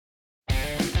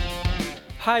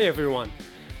Hi everyone!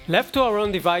 Left to our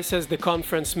own devices, the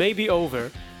conference may be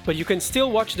over, but you can still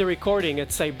watch the recording at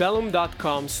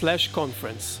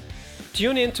cybellum.com/conference.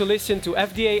 Tune in to listen to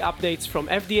FDA updates from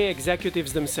FDA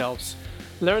executives themselves,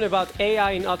 learn about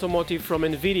AI in automotive from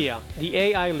NVIDIA, the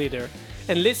AI leader,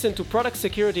 and listen to product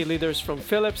security leaders from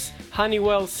Philips,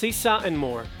 Honeywell, CISA, and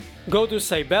more. Go to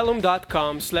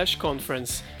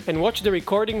cybellum.com/conference and watch the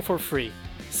recording for free.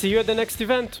 See you at the next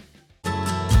event!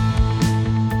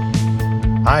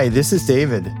 Hi, this is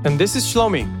David. And this is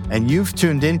Shlomi. And you've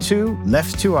tuned into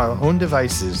Left to Our Own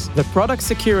Devices, the Product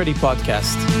Security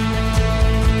Podcast.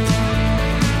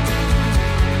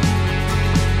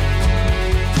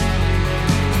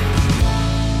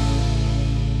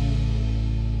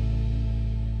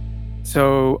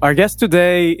 So our guest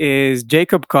today is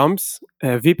Jacob Combs,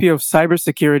 VP of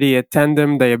Cybersecurity at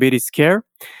Tandem Diabetes Care.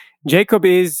 Jacob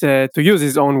is, to use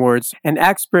his own words, an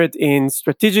expert in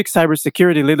strategic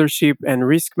cybersecurity leadership and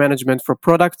risk management for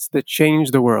products that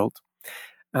change the world.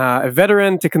 A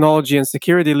veteran technology and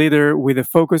security leader with a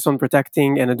focus on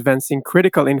protecting and advancing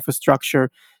critical infrastructure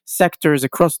sectors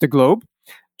across the globe.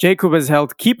 Jacob has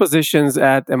held key positions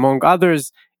at, among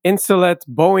others, Insulet,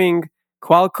 Boeing,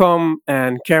 Qualcomm,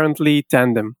 and currently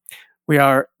Tandem. We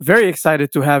are very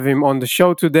excited to have him on the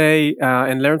show today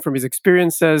and learn from his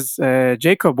experiences.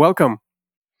 Jacob, welcome.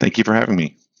 Thank you for having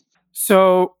me.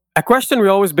 So, a question we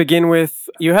always begin with,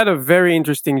 you had a very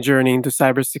interesting journey into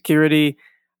cybersecurity.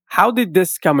 How did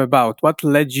this come about? What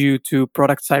led you to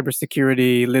product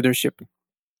cybersecurity leadership?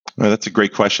 Well, that's a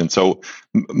great question. So,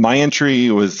 my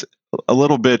entry was a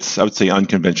little bit, I would say,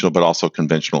 unconventional, but also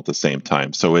conventional at the same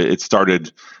time. So it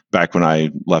started back when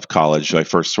I left college. My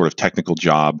first sort of technical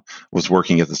job was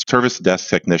working as a service desk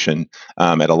technician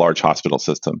at a large hospital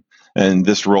system. And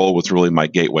this role was really my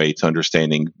gateway to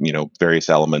understanding, various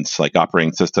elements like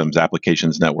operating systems,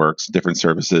 applications, networks, different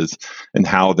services, and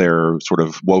how they're sort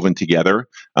of woven together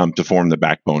to form the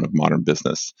backbone of modern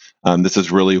business. This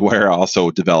is really where I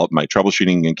also developed my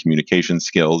troubleshooting and communication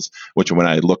skills, which when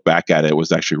I look back at it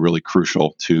was actually really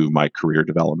crucial to my career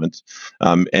development.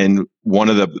 And one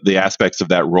of the aspects of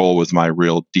that role was my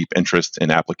real deep interest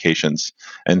in applications.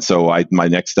 And so my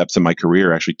next steps in my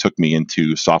career actually took me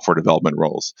into software development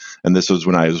roles. And this was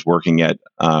when I was working at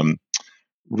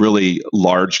really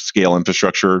large scale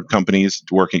infrastructure companies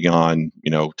working on,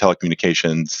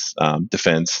 telecommunications,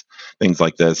 defense, things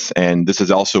like this. And this is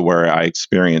also where I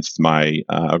experienced my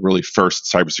really first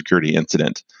cybersecurity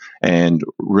incident. And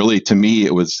really, to me,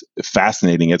 it was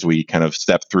fascinating as we kind of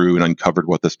stepped through and uncovered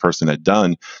what this person had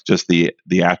done, just the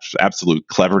absolute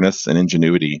cleverness and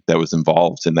ingenuity that was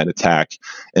involved in that attack.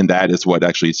 And that is what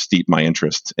actually steeped my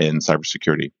interest in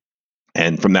cybersecurity.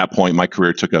 And from that point, my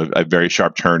career took a very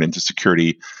sharp turn into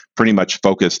security, pretty much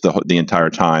focused the entire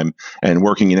time, and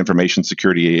working in information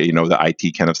security, the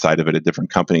IT kind of side of it at different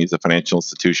companies, the financial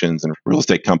institutions and real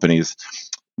estate companies.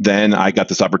 Then I got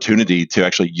this opportunity to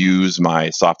actually use my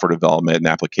software development and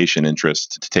application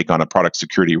interest to take on a product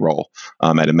security role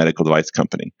at a medical device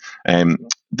company. And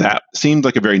that seemed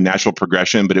like a very natural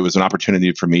progression, but it was an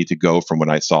opportunity for me to go from what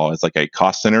I saw as like a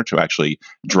cost center to actually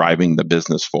driving the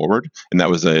business forward. And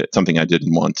that was something I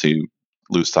didn't want to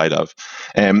lose sight of.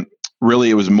 And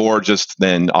really, it was more just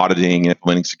than auditing and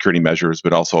implementing security measures,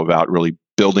 but also about really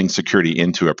building security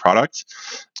into a product.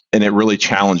 And it really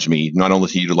challenged me not only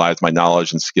to utilize my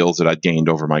knowledge and skills that I'd gained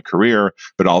over my career,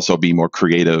 but also be more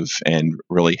creative and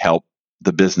really help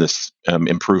the business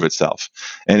improve itself.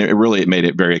 And it made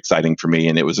it very exciting for me.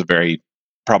 And it was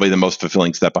probably the most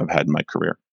fulfilling step I've had in my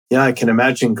career. Yeah, I can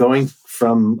imagine going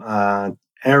from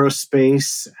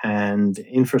aerospace and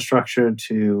infrastructure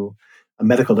to a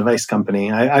medical device company.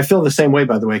 I feel the same way,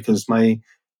 by the way, because my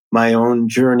own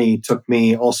journey took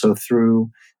me also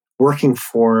through working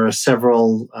for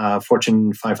several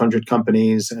Fortune 500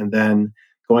 companies and then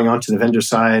going on to the vendor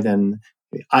side and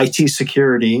IT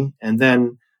security, and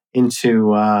then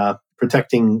into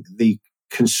protecting the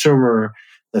consumer,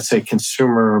 let's say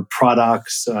consumer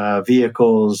products,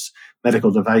 vehicles,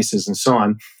 medical devices, and so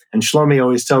on. And Shlomi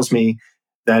always tells me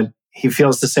that he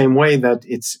feels the same way, that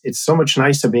it's so much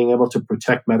nicer being able to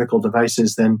protect medical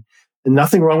devices than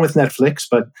nothing wrong with Netflix,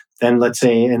 but then let's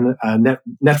say in a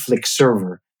Netflix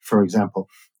server, for example,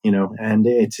 and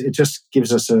it just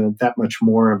gives us that much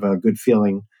more of a good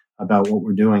feeling about what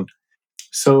we're doing.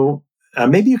 So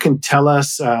maybe you can tell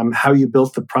us how you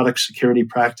built the product security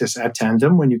practice at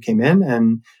Tandem when you came in,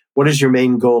 and what is your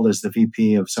main goal as the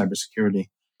VP of cybersecurity?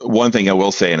 one thing I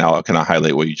will say, and I'll kind of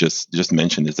highlight what you just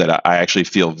mentioned, is that I actually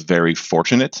feel very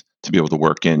fortunate to be able to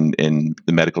work in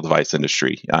the medical device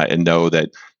industry and know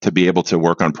that to be able to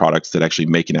work on products that actually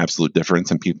make an absolute difference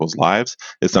in people's lives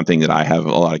is something that I have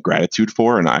a lot of gratitude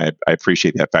for, and I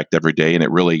appreciate that fact every day. And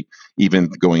it really, even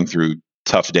going through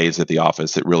tough days at the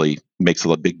office, it really makes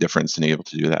a big difference in being able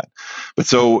to do that. But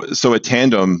so at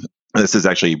Tandem, this is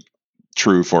actually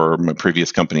true for my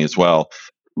previous company as well.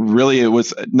 Really, it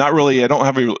was not really, I don't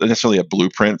have necessarily a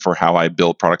blueprint for how I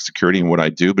build product security and what I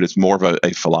do, but it's more of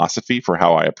a philosophy for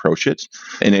how I approach it.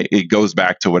 And it goes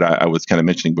back to what I was kind of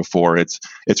mentioning before. It's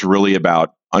really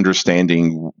about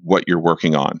understanding what you're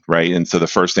working on, right? And so the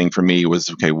first thing for me was,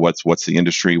 okay, what's the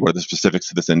industry? What are the specifics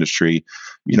of this industry?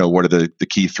 What are the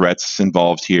key threats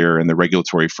involved here and the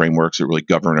regulatory frameworks that really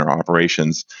govern our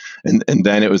operations? And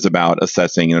then it was about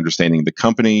assessing and understanding the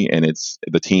company and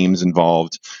the teams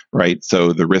involved, right?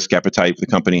 So the risk appetite the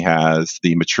company has,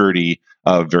 the maturity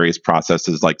of various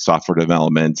processes like software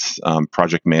development,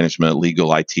 project management,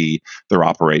 legal, IT, their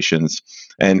operations.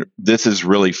 And this is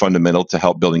really fundamental to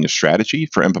help building a strategy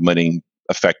for implementing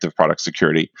effective product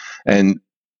security. And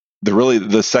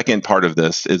the second part of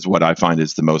this is what I find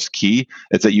is the most key.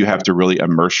 It's that you have to really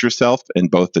immerse yourself in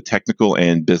both the technical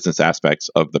and business aspects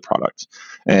of the product.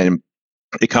 And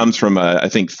it comes from, I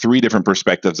think, three different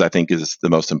perspectives I think is the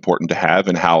most important to have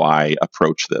in how I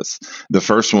approach this. The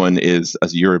first one is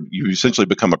you essentially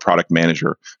become a product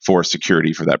manager for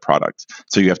security for that product.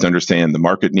 So you have to understand the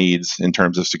market needs in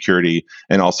terms of security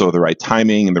and also the right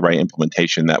timing and the right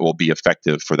implementation that will be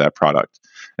effective for that product.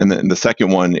 And then the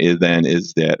second one is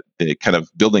that kind of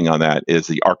building on that is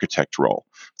the architect role.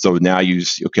 So now you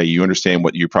understand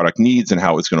what your product needs and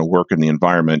how it's going to work in the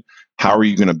environment. How are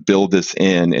you going to build this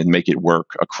in and make it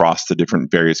work across the different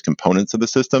various components of the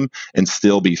system and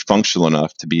still be functional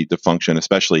enough to function,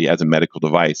 especially as a medical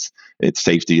device? Its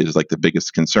safety is like the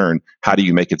biggest concern. How do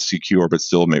you make it secure but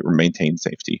still maintain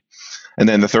safety? And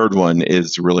then the third one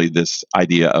is really this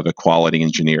idea of a quality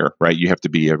engineer, right? You have to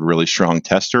be a really strong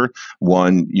tester.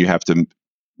 One, you have to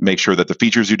make sure that the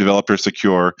features you developed are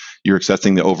secure, you're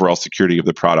assessing the overall security of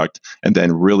the product, and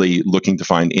then really looking to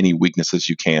find any weaknesses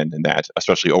you can in that,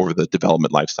 especially over the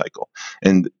development lifecycle.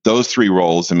 And those three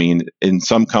roles, I mean, in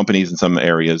some companies, in some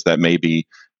areas, that may be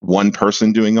one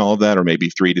person doing all of that, or maybe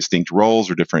three distinct roles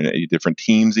or different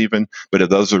teams even. But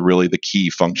those are really the key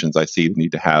functions I see you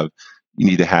need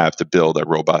to have to build a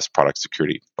robust product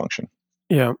security function.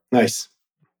 Yeah. Nice.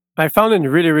 I found it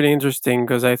really, really interesting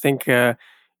because I think,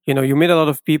 you meet a lot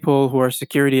of people who are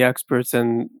security experts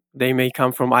and they may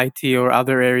come from IT or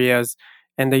other areas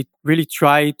and they really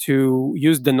try to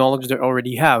use the knowledge they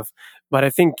already have. But I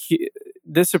think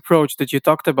this approach that you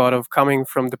talked about of coming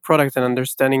from the product and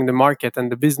understanding the market and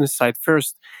the business side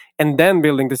first, and then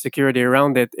building the security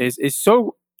around it is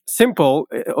so simple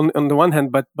on the one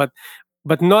hand,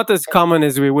 but not as common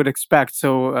as we would expect.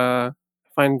 So I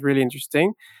find it really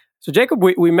interesting. So Jacob,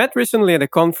 we met recently at a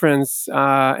conference,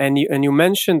 and you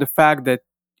mentioned the fact that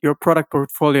your product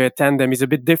portfolio at Tandem is a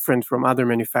bit different from other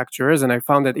manufacturers, and I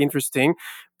found that interesting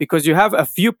because you have a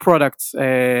few products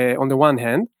on the one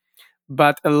hand,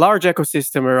 but a large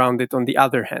ecosystem around it on the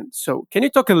other hand. So can you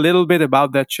talk a little bit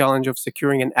about that challenge of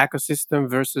securing an ecosystem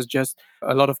versus just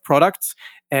a lot of products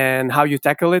and how you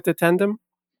tackle it at Tandem?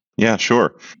 Yeah,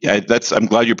 sure. Yeah, I'm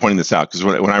glad you're pointing this out because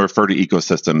when I refer to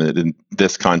ecosystem in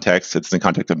this context, it's in the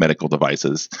context of medical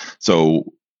devices. So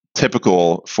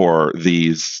typical for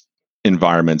these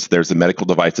environments, there's a medical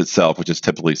device itself, which is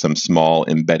typically some small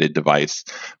embedded device,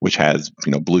 which has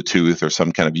Bluetooth or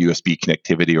some kind of USB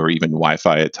connectivity or even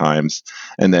Wi-Fi at times.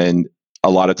 And then a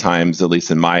lot of times, at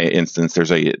least in my instance, there's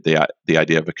the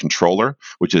idea of a controller,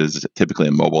 which is typically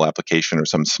a mobile application or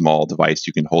some small device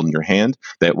you can hold in your hand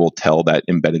that will tell that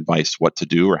embedded device what to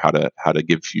do or how to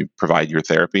provide your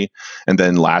therapy. And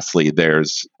then lastly,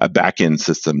 there's a backend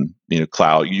system,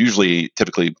 cloud,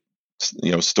 typically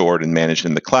stored and managed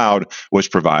in the cloud, which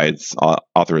provides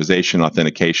authorization,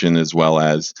 authentication, as well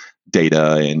as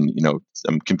data and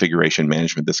some configuration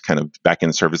management, this kind of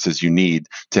backend services you need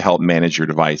to help manage your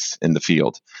device in the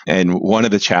field. And one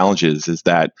of the challenges is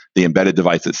that the embedded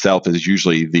device itself is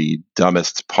usually the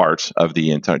dumbest part of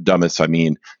the entire dumbest. I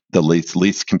mean, the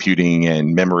least computing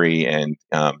and memory and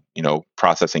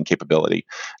processing capability.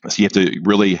 So you have to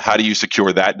really, how do you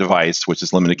secure that device, which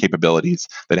is limited capabilities,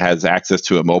 that has access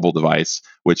to a mobile device,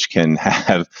 which can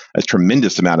have a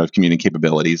tremendous amount of communication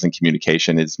capabilities, and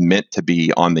communication is meant to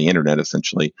be on the internet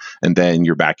essentially. And then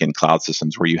your backend cloud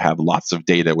systems where you have lots of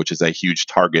data, which is a huge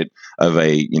target of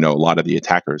a lot of the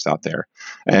attackers out there.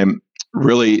 And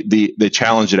really the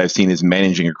challenge that I've seen is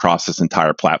managing across this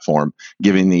entire platform,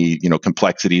 given the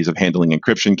complexities of handling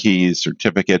encryption keys,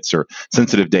 certificates, or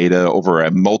sensitive data over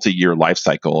a multi-year life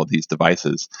cycle of these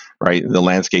devices. Right, the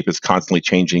landscape is constantly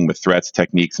changing with threats,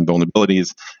 techniques, and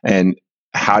vulnerabilities, and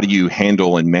how do you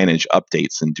handle and manage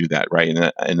updates and do that right?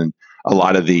 And a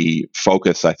lot of the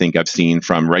focus I think I've seen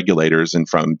from regulators and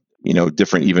from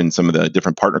different, even some of the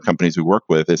different partner companies we work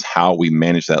with, is how we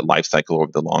manage that life cycle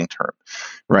over the long term,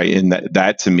 right? And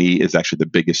that to me is actually the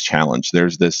biggest challenge.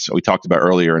 There's this, we talked about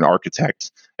earlier, an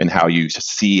architect and how you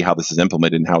see how this is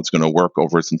implemented and how it's going to work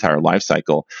over its entire life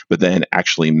cycle, but then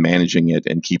actually managing it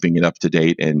and keeping it up to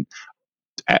date and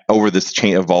over this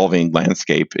evolving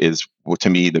landscape is, to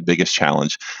me, the biggest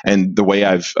challenge. And the way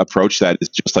I've approached that is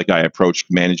just like I approached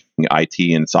managing IT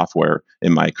and software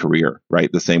in my career,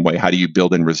 right? The same way. How do you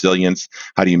build in resilience?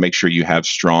 How do you make sure you have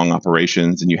strong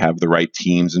operations and you have the right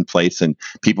teams in place and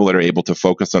people that are able to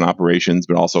focus on operations,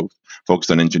 but also focus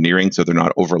on engineering so they're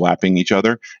not overlapping each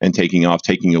other and taking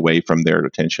away from their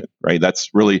attention, right? That's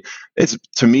really,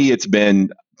 to me, it's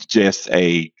been just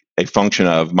a function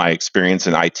of my experience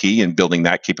in IT and building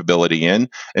that capability in,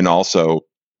 and also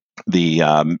the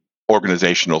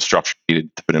organizational structure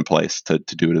needed to put in place to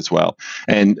do it as well.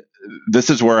 And this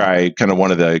is where I kind of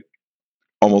one of the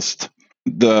almost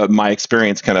my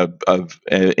experience kind of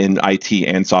in IT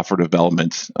and software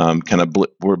development kind of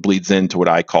where it bleeds into what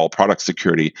I call product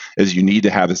security is you need to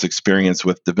have this experience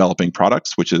with developing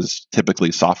products, which is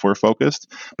typically software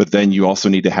focused, but then you also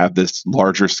need to have this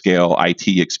larger scale IT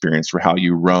experience for how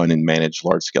you run and manage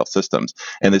large scale systems.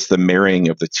 And it's the marrying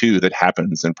of the two that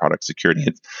happens in product security.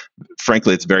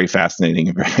 Frankly, it's very fascinating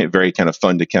and very, very kind of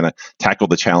fun to kind of tackle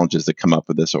the challenges that come up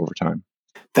with this over time.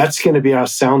 That's going to be our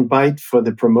soundbite for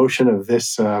the promotion of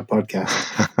this podcast.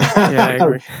 Yeah, I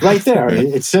agree. Right there.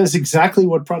 It says exactly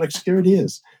what product security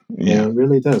is. Yeah, it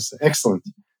really does. Excellent.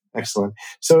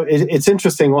 So it's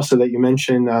interesting also that you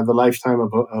mentioned the lifetime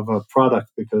of a product,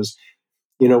 because,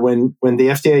 when the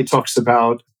FDA talks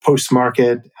about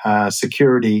post-market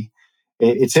security,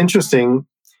 it's interesting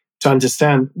to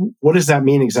understand what does that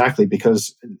mean exactly,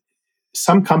 because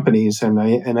some companies, and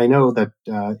I know that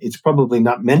it's probably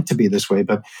not meant to be this way,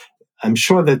 but I'm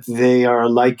sure that they are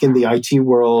like in the IT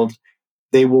world.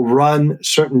 They will run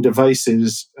certain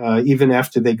devices even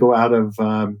after they go out of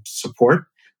support,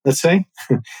 let's say.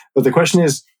 But the question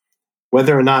is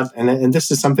whether or not, and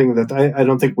this is something that I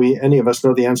don't think any of us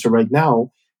know the answer right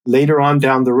now, later on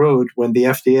down the road, when the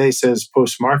FDA says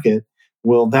post-market,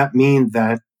 will that mean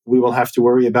that we will have to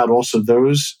worry about also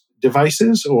those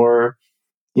devices? Or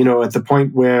at the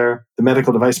point where the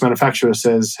medical device manufacturer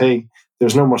says, hey,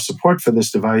 there's no more support for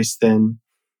this device, then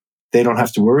they don't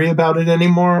have to worry about it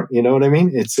anymore. You know what I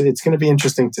mean? It's going to be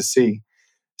interesting to see.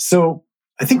 So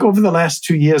I think over the last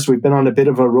 2 years, we've been on a bit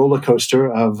of a roller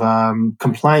coaster of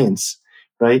compliance,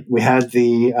 right? We had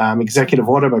the executive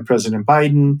order by President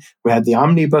Biden. We had the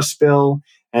omnibus bill,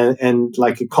 and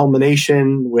like a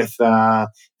culmination with the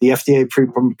FDA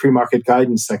pre-market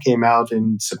guidance that came out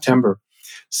in September.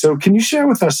 So can you share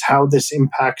with us how this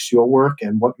impacts your work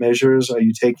and what measures are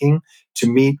you taking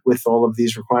to meet with all of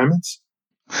these requirements?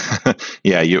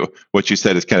 Yeah, what you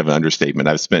said is kind of an understatement.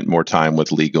 I've spent more time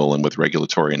with legal and with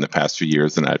regulatory in the past few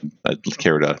years than I'd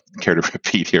care to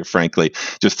repeat here, frankly,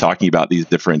 just talking about these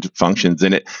different functions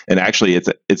in it. And actually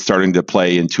it's starting to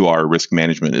play into our risk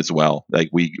management as well. Like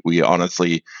we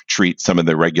honestly treat some of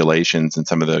the regulations and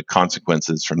some of the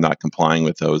consequences from not complying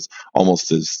with those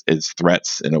almost as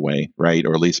threats in a way, right?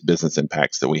 Or at least business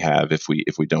impacts that we have if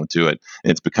we don't do it.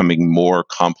 And it's becoming more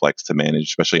complex to manage,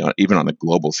 especially even on a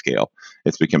global scale.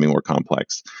 It's becoming more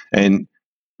complex. And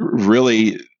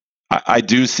really, I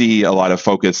do see a lot of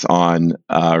focus on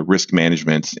risk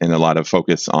management and a lot of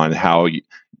focus on how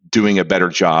doing a better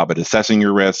job at assessing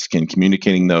your risk and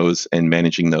communicating those and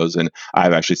managing those. And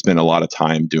I've actually spent a lot of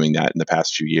time doing that in the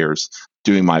past few years,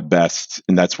 doing my best.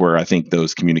 And that's where I think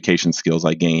those communication skills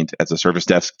I gained as a service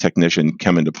desk technician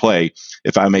come into play.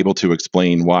 If I'm able to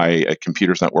explain why a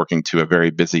computer's not working to a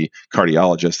very busy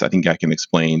cardiologist, I think I can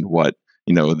explain what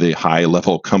the high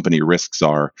level company risks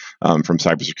are from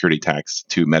cybersecurity attacks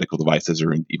to medical devices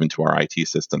or even to our IT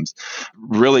systems.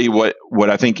 Really, what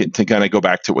I think, to kind of go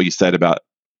back to what you said about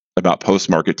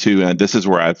post-market too, and this is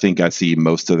where I think I see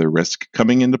most of the risk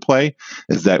coming into play,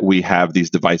 is that we have these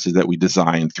devices that we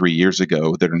designed 3 years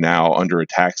ago that are now under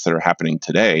attacks that are happening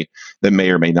today that may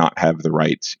or may not have the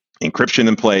right encryption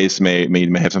in place, may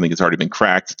have something that's already been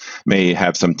cracked, may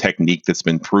have some technique that's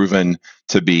been proven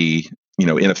to be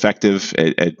ineffective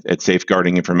at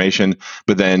safeguarding information.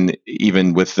 But then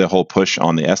even with the whole push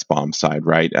on the SBOM side,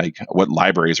 right? Like, what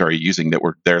libraries are you using that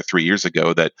were there 3 years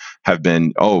ago that have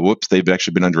been, oh, whoops, they've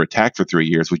actually been under attack for 3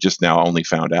 years. We just now only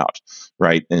found out,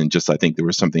 right? And just, I think there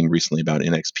was something recently about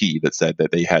NXP that said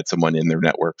that they had someone in their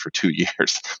network for 2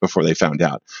 years before they found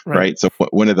out, right? So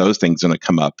when are those things going to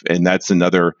come up? And that's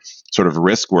another sort of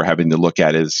risk we're having to look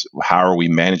at, is how are we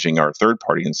managing our third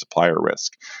party and supplier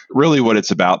risk? Really what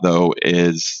it's about, though,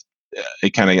 is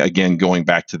it kind of, again, going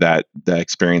back to the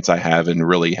experience I have, and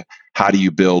really how do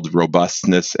you build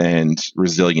robustness and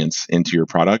resilience into your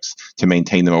products to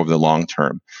maintain them over the long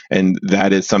term? And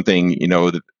that is something,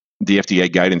 the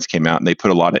FDA guidance came out and they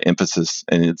put a lot of emphasis,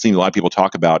 and it seems a lot of people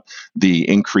talk about the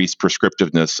increased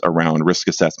prescriptiveness around risk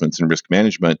assessments and risk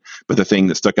management. But the thing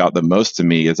that stuck out the most to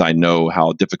me, is I know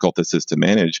how difficult this is to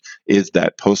manage, is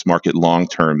that post-market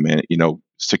long-term,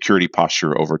 security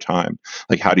posture over time.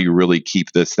 Like, how do you really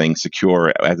keep this thing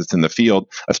secure as it's in the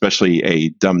field, especially a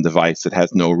dumb device that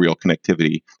has no real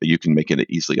connectivity that you can make it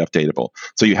easily updatable?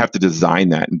 So you have to design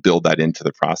that and build that into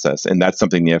the process. And that's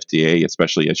something the FDA,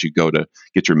 especially as you go to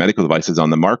get your medical devices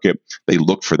on the market, they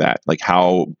look for that. Like,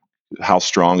 how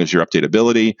strong is your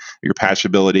updatability, your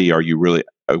patchability? Are you really,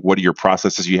 what are your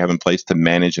processes you have in place to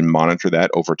manage and monitor that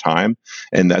over time?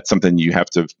 And that's something you have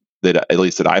to, that at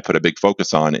least that I put a big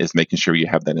focus on, is making sure you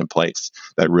have that in place.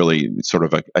 That really sort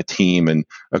of a team and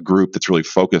a group that's really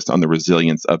focused on the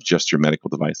resilience of just your medical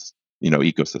device,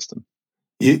 ecosystem.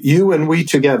 You and we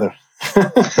together.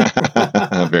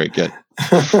 Very good.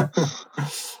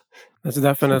 That's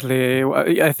definitely,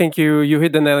 I think you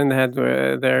hit the nail in the head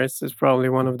there. It's probably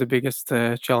one of the biggest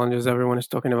challenges everyone is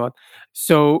talking about.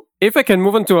 So if I can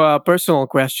move on to a personal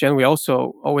question, we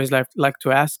also always like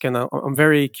to ask, and I'm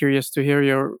very curious to hear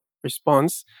your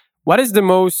response. What is the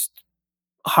most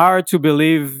hard to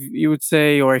believe, you would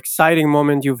say, or exciting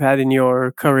moment you've had in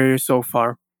your career so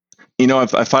far? I've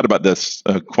thought about this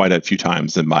quite a few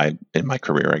times in my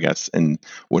career, I guess, and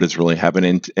what has really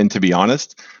happened. And to be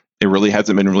honest, it really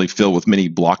hasn't been really filled with many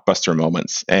blockbuster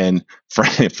moments. And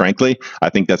frankly, I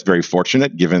think that's very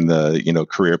fortunate given the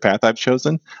career path I've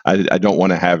chosen. I don't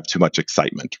want to have too much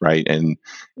excitement, right? And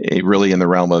it really, in the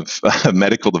realm of a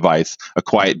medical device, a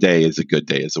quiet day is a good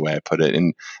day, is the way I put it.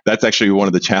 And that's actually one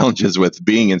of the challenges with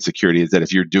being in security, is that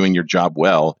if you're doing your job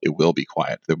well, it will be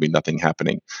quiet. There'll be nothing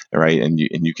happening, right? And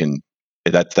you can.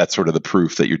 That's sort of the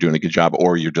proof that you're doing a good job,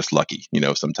 or you're just lucky,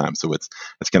 sometimes. So it's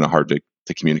kind of hard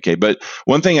to communicate. But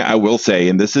one thing I will say,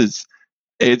 and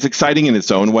it's exciting in its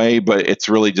own way, but it's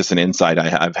really just an insight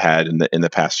I've had in the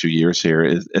past few years here,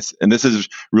 and this is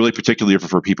really particularly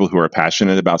for people who are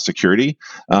passionate about security,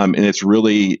 and it's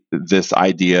really this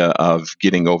idea of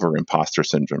getting over imposter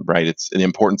syndrome, right? It's the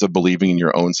importance of believing in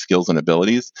your own skills and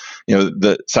abilities.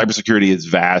 The cybersecurity is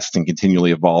vast and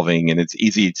continually evolving, and it's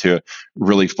easy to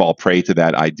really fall prey to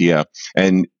that idea.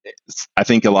 And I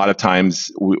think a lot of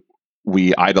times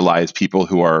we idolize people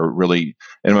who are really,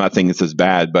 and I'm not saying this is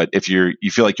bad, but if you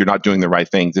feel like you're not doing the right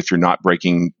things, if you're not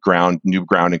breaking new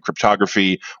ground in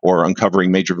cryptography or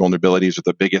uncovering major vulnerabilities with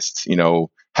the biggest,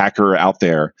 hacker out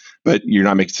there, but you're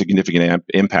not making significant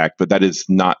impact. But that is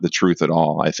not the truth at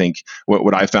all. I think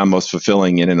what I found most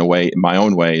fulfilling, and in my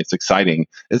own way, it's exciting,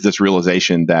 is this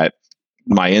realization that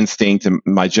my instinct and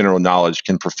my general knowledge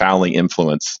can profoundly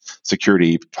influence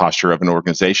security posture of an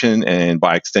organization, and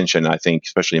by extension, I think,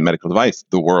 especially in medical device,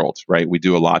 the world, right? We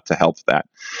do a lot to help that.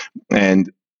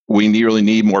 And we really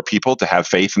need more people to have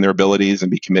faith in their abilities and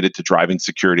be committed to driving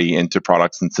security into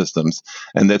products and systems.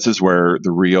 And this is where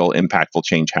the real impactful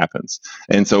change happens.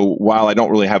 And so while I don't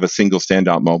really have a single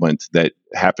standout moment that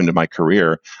happened in my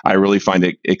career, I really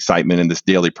find excitement in this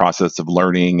daily process of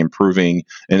learning, improving,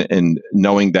 and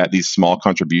knowing that these small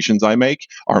contributions I make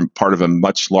are part of a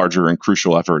much larger and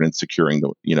crucial effort in securing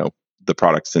the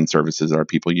products and services that our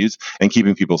people use and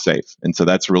keeping people safe. And so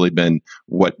that's really been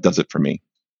what does it for me.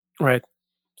 Right.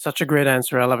 Such a great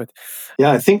answer. I love it.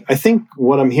 Yeah, I think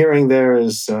what I'm hearing there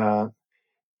is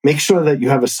make sure that you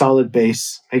have a solid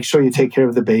base. Make sure you take care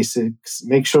of the basics.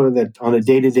 Make sure that on a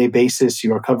day-to-day basis,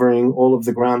 you are covering all of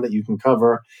the ground that you can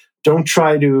cover. Don't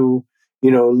try to,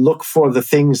 look for the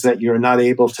things that you're not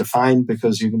able to find,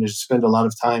 because you're going to spend a lot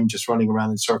of time just running around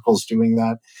in circles doing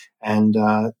that. And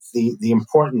the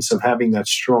importance of having that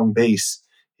strong base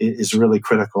is really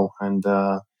critical. And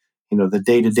the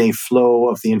day-to-day flow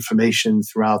of the information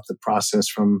throughout the process,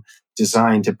 from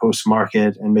design to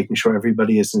post-market, and making sure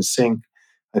everybody is in sync.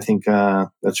 I think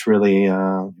that's really,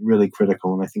 really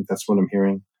critical. And I think that's what I'm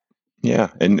hearing. Yeah.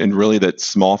 And really that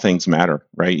small things matter,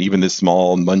 right? Even the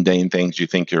small mundane things you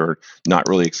think are not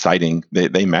really exciting,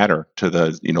 they matter to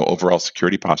the, overall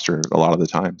security posture a lot of the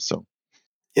time. So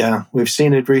Yeah, we've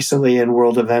seen it recently in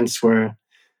world events where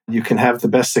you can have the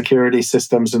best security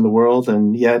systems in the world,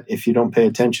 and yet if you don't pay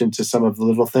attention to some of the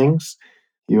little things,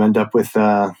 you end up with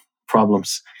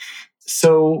problems.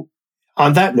 So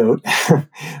on that note,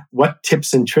 what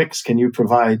tips and tricks can you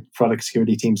provide product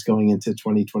security teams going into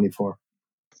 2024?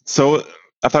 So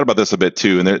I thought about this a bit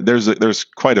too, and there's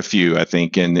quite a few, I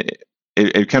think, and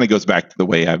it kind of goes back to the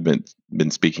way I've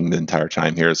been speaking the entire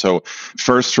time here. So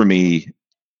first, for me,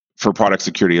 for product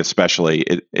security especially,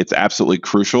 it's absolutely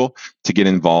crucial to get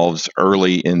involved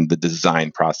early in the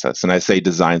design process. And I say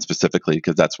design specifically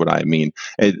because that's what I mean.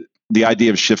 The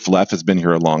idea of shift left has been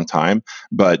here a long time,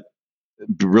 but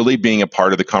really being a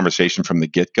part of the conversation from the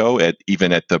get-go,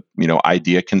 even at the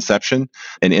idea conception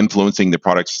and influencing the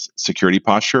product's security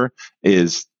posture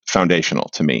is foundational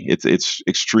to me. It's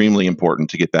extremely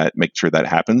important to get that, make sure that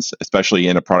happens, especially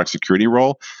in a product security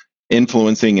role.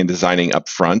 Influencing and designing up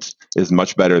front is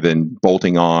much better than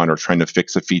bolting on or trying to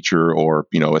fix a feature or,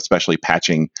 especially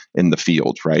patching in the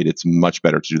field, right? It's much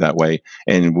better to do that way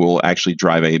and will actually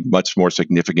drive a much more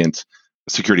significant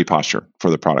security posture for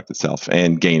the product itself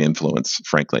and gain influence,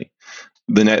 frankly.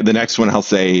 The next one I'll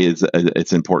say is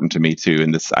it's important to me too,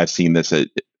 and I've seen this at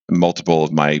multiple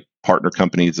of my partner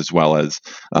companies as well as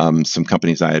some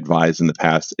companies I advised in the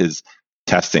past, is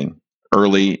testing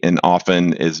early and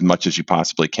often as much as you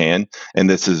possibly can. And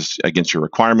this is against your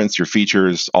requirements, your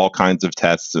features, all kinds of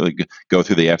tests. So go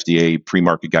through the FDA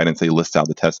pre-market guidance. They list out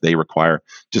the tests they require,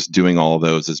 just doing all of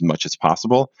those as much as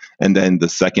possible. And then the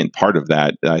second part of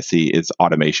that I see is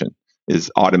automation, is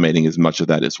automating as much of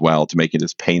that as well to make it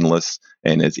as painless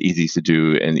and as easy to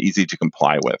do and easy to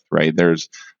comply with, right? There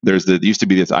used to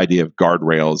be this idea of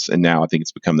guardrails, and now I think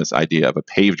it's become this idea of a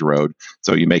paved road.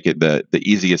 So you make it the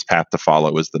easiest path to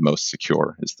follow is the most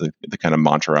secure, is the kind of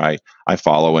mantra I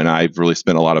follow. And I've really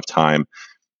spent a lot of time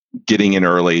getting in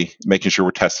early, making sure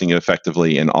we're testing it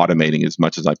effectively and automating as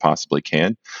much as I possibly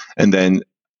can. And then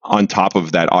on top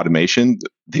of that automation,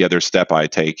 the other step I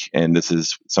take, and this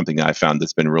is something that I found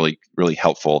that's been really, really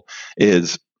helpful,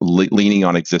 is leaning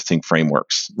on existing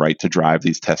frameworks, right, to drive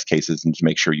these test cases and to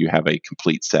make sure you have a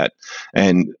complete set.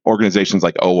 And organizations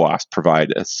like OWASP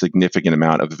provide a significant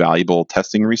amount of valuable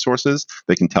testing resources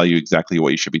that can tell you exactly what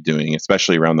you should be doing,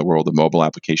 especially around the world of mobile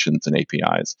applications and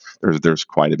APIs. There's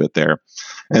quite a bit there.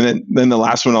 And then the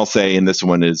last one I'll say, and this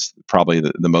one is probably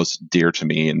the most dear to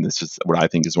me, and this is what I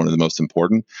think is one of the most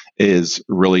important, is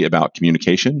really about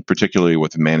communication, particularly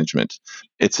with management.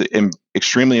 It's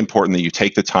extremely important that you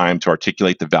take the time to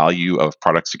articulate the value of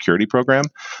product security program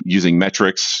using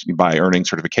metrics, by earning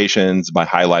certifications, by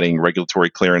highlighting regulatory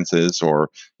clearances, or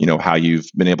how you've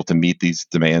been able to meet these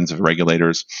demands of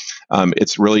regulators.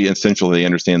 It's really essential that they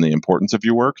understand the importance of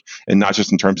your work, and not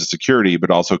just in terms of security,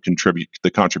 but also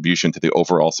the contribution to the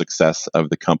overall success of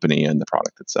the company and the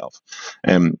product itself.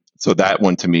 And so that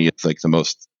one to me is like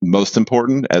the most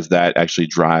important, as that actually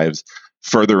drives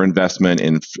further investment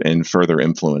and further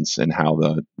influence in how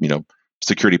the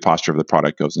security posture of the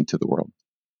product goes into the world.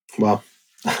 Wow.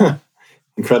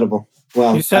 Incredible.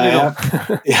 Well, you said it all.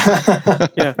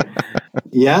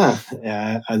 Yeah.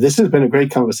 This has been a great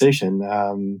conversation.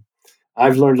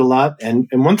 I've learned a lot. And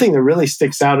one thing that really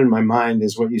sticks out in my mind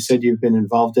is what you said you've been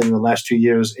involved in the last 2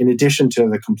 years, in addition to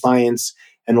the compliance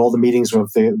and all the meetings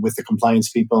with the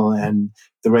compliance people and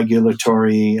the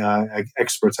regulatory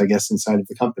experts, I guess, inside of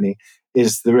the company,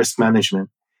 is the risk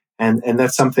management. And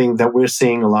that's something that we're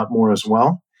seeing a lot more as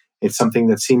well. It's something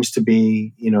that seems to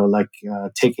be,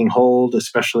 taking hold,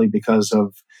 especially because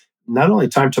of not only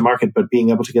time to market, but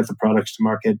being able to get the products to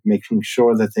market, making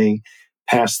sure that they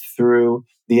pass through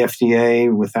the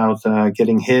FDA without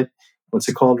getting hit. What's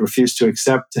it called? Refuse to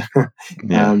accept.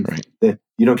 Right. That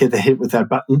you don't get the hit with that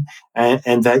button,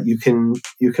 and that you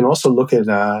can also look at,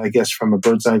 I guess, from a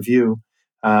bird's eye view,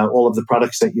 all of the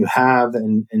products that you have,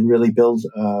 and really build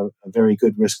a very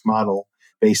good risk model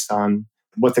based on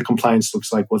what the compliance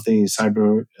looks like, what the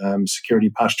cyber security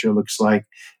posture looks like,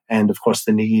 and of course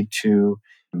the need to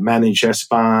manage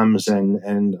SBOMs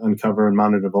and uncover and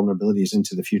monitor vulnerabilities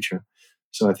into the future.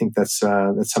 So I think that's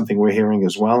something we're hearing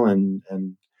as well, and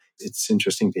it's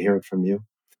interesting to hear it from you.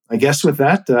 I guess with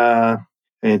that,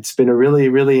 it's been a really,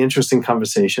 really interesting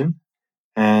conversation,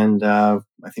 and I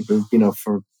think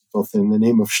for both in the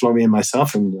name of Shlomi and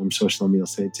myself, and I'm sure Shlomi will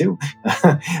say it too,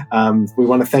 we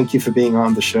want to thank you for being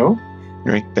on the show.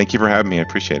 Great. Thank you for having me. I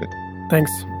appreciate it.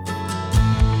 Thanks.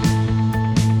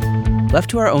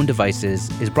 Left to Our Own Devices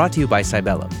is brought to you by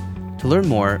Cybellum. To learn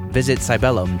more, visit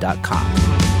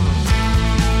cybellum.com.